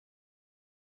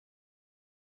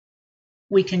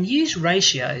We can use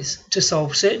ratios to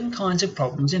solve certain kinds of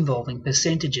problems involving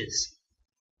percentages.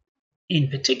 In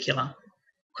particular,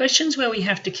 questions where we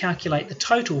have to calculate the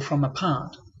total from a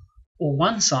part, or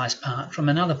one size part from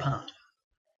another part.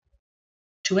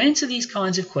 To answer these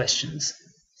kinds of questions,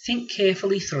 think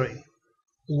carefully through: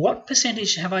 what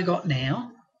percentage have I got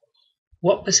now?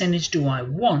 What percentage do I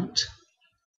want?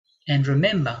 And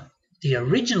remember, the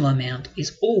original amount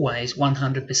is always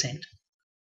 100%.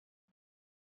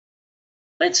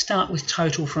 Let's start with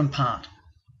total from part.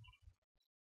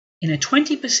 In a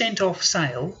 20% off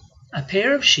sale, a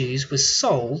pair of shoes was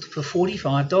sold for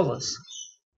 $45.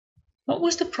 What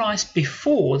was the price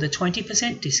before the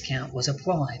 20% discount was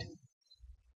applied?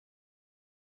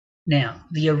 Now,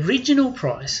 the original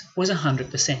price was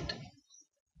 100%.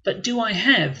 But do I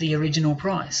have the original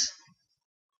price?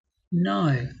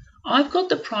 No, I've got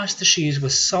the price the shoes were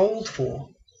sold for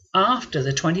after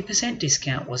the 20%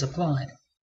 discount was applied.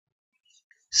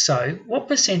 So, what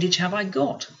percentage have I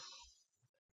got?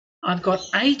 I've got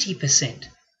 80%,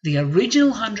 the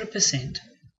original 100%,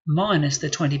 minus the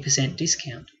 20%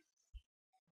 discount.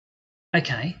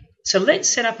 Okay, so let's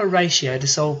set up a ratio to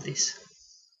solve this.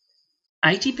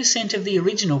 80% of the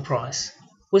original price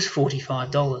was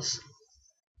 $45.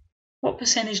 What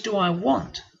percentage do I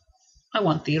want? I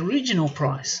want the original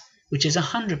price, which is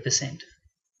 100%.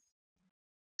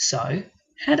 So,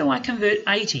 how do I convert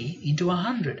 80 into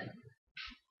 100?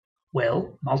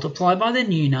 Well, multiply by the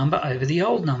new number over the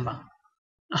old number.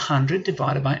 100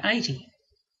 divided by 80.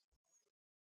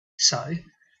 So,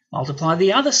 multiply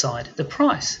the other side, the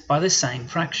price, by the same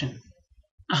fraction.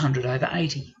 100 over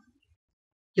 80.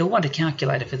 You'll want a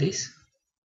calculator for this.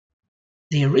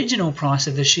 The original price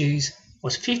of the shoes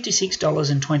was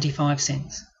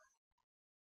 $56.25.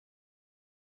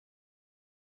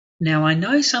 Now I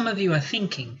know some of you are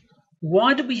thinking,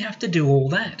 why did we have to do all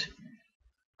that?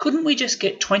 Couldn't we just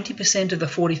get 20% of the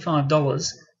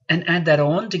 $45 and add that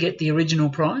on to get the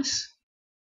original price?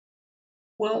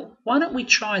 Well, why don't we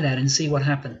try that and see what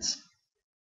happens?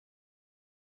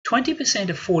 20%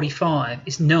 of 45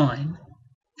 is 9.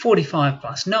 45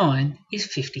 plus 9 is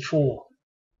 54.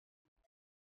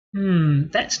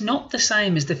 That's not the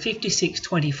same as the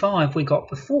 56.25 we got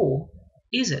before,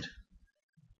 is it?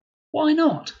 Why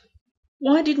not?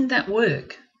 Why didn't that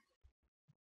work?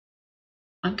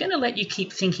 I'm going to let you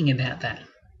keep thinking about that.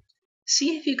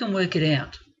 See if you can work it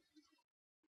out.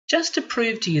 Just to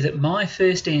prove to you that my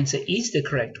first answer is the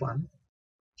correct one,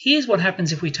 here's what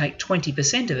happens if we take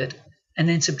 20% of it and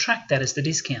then subtract that as the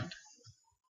discount.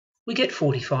 We get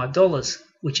 $45,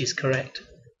 which is correct.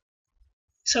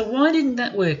 So why didn't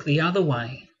that work the other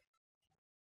way?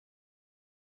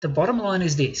 The bottom line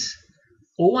is this.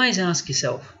 Always ask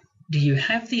yourself, do you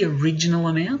have the original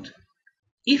amount?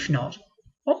 If not,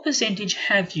 what percentage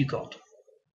have you got?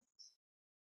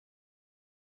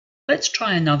 Let's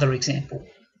try another example.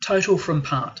 Total from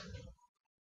part.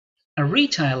 A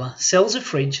retailer sells a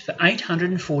fridge for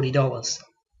 $840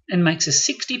 and makes a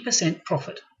 60%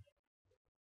 profit.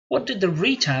 What did the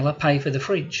retailer pay for the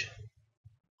fridge?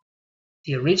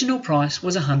 The original price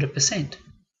was 100%.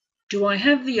 Do I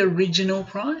have the original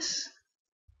price?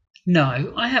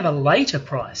 No, I have a later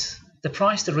price, the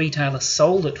price the retailer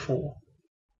sold it for.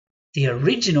 The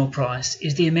original price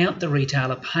is the amount the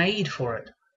retailer paid for it,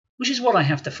 which is what I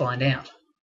have to find out.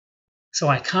 So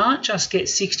I can't just get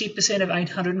 60% of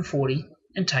 840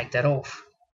 and take that off.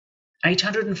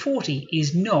 840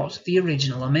 is not the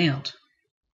original amount.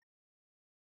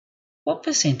 What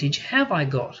percentage have I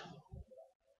got?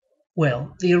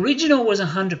 Well, the original was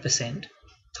 100%,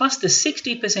 plus the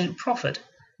 60% profit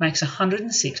makes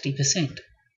 160%.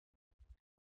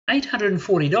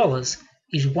 $840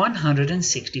 is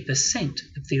 160%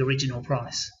 of the original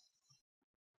price.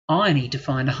 I need to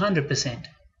find 100%,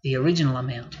 the original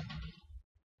amount.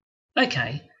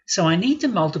 Okay, so I need to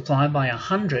multiply by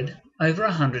 100 over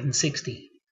 160.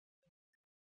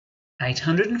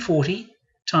 840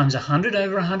 times 100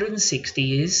 over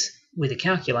 160 is, with a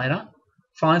calculator,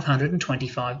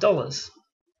 $525.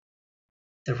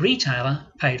 The retailer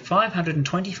paid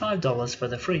 $525 for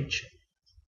the fridge.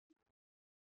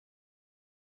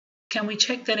 Can we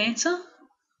check that answer?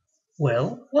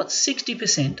 Well, what's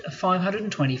 60% of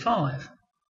 525?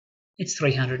 It's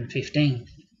 315.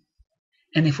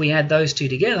 And if we add those two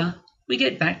together, we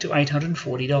get back to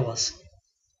 $840.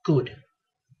 Good.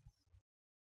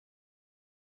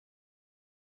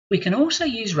 We can also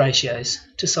use ratios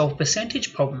to solve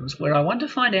percentage problems where I want to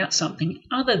find out something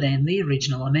other than the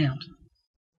original amount.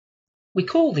 We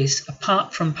call this a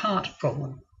part from part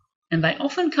problem, and they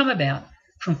often come about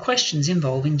from questions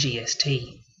involving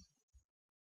GST.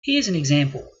 Here's an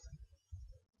example.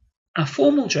 A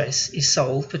formal dress is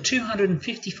sold for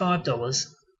 $255,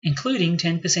 including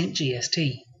 10%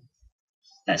 GST.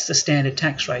 That's the standard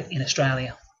tax rate in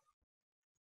Australia.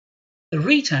 The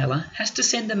retailer has to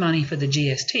send the money for the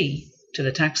GST to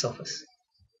the tax office.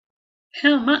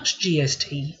 How much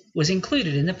GST was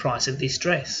included in the price of this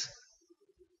dress?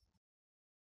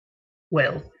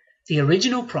 Well, the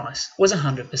original price was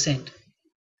 100%.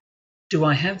 Do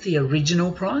I have the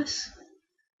original price?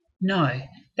 No,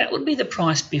 that would be the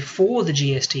price before the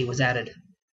GST was added.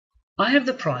 I have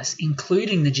the price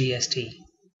including the GST.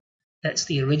 That's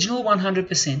the original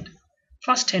 100%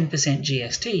 plus 10%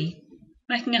 GST,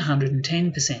 making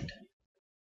 110%.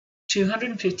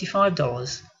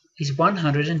 $255 is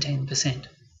 110%.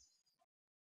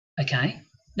 Okay,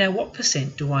 now what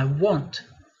percent do I want?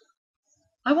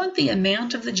 I want the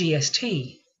amount of the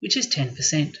GST, which is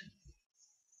 10%.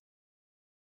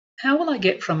 How will I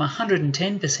get from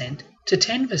 110% to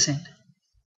 10%?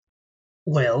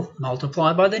 Well,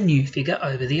 multiply by the new figure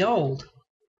over the old.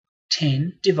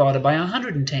 10 divided by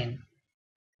 110.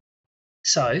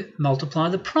 So, multiply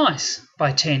the price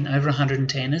by 10 over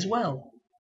 110 as well.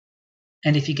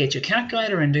 And if you get your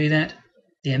calculator and do that,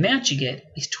 the amount you get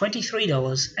is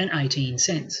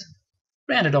 $23.18,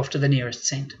 rounded off to the nearest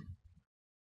cent.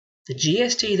 The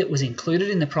GST that was included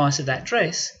in the price of that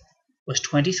dress was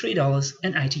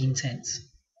 $23.18.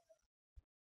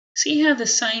 See how the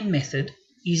same method,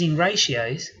 using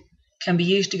ratios, can be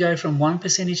used to go from one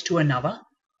percentage to another,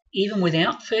 even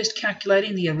without first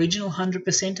calculating the original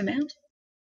 100% amount?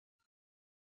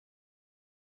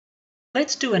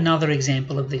 Let's do another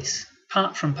example of this,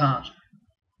 part from part.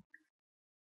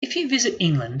 If you visit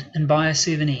England and buy a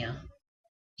souvenir,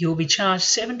 you will be charged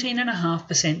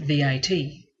 17.5% VAT,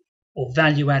 or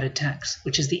value-added tax,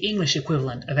 which is the English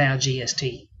equivalent of our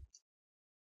GST.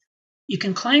 You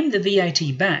can claim the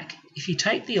VAT back if you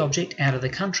take the object out of the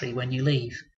country when you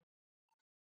leave.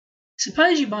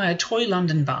 Suppose you buy a toy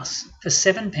London bus for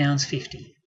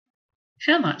 £7.50.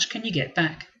 How much can you get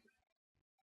back?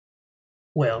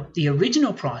 Well, the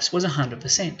original price was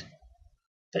 100%.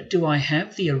 But do I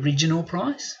have the original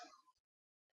price?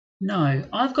 No,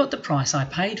 I've got the price I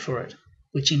paid for it,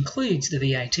 which includes the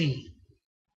VAT.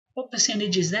 What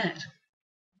percentage is that?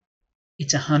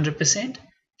 It's 100%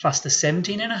 plus the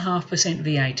 17.5%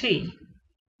 VAT,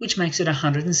 which makes it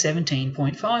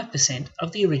 117.5%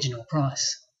 of the original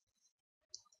price.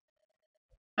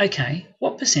 Okay,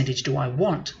 what percentage do I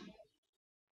want?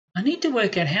 I need to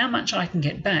work out how much I can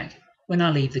get back when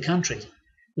I leave the country,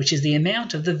 which is the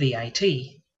amount of the VAT,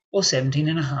 or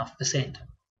 17.5%.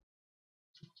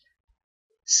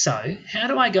 So, how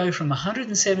do I go from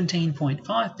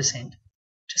 117.5%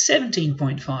 to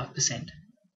 17.5%?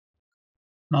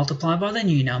 Multiply by the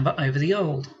new number over the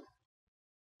old.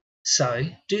 So,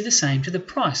 do the same to the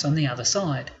price on the other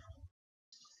side.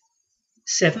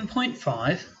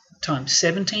 7.5 times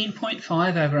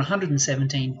 17.5 over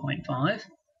 117.5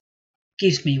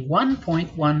 gives me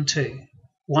 1.12,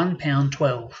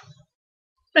 £1.12,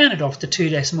 rounded off to 2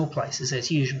 decimal places as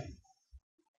usual.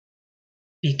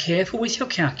 Be careful with your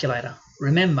calculator.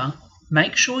 Remember,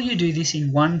 make sure you do this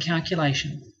in one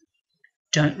calculation.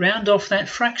 Don't round off that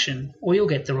fraction or you'll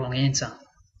get the wrong answer.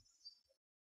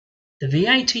 The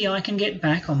VAT I can get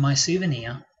back on my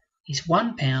souvenir is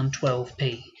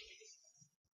 £1.12p.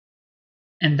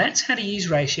 And that's how to use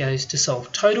ratios to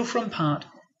solve total from part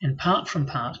and part from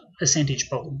part percentage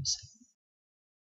problems.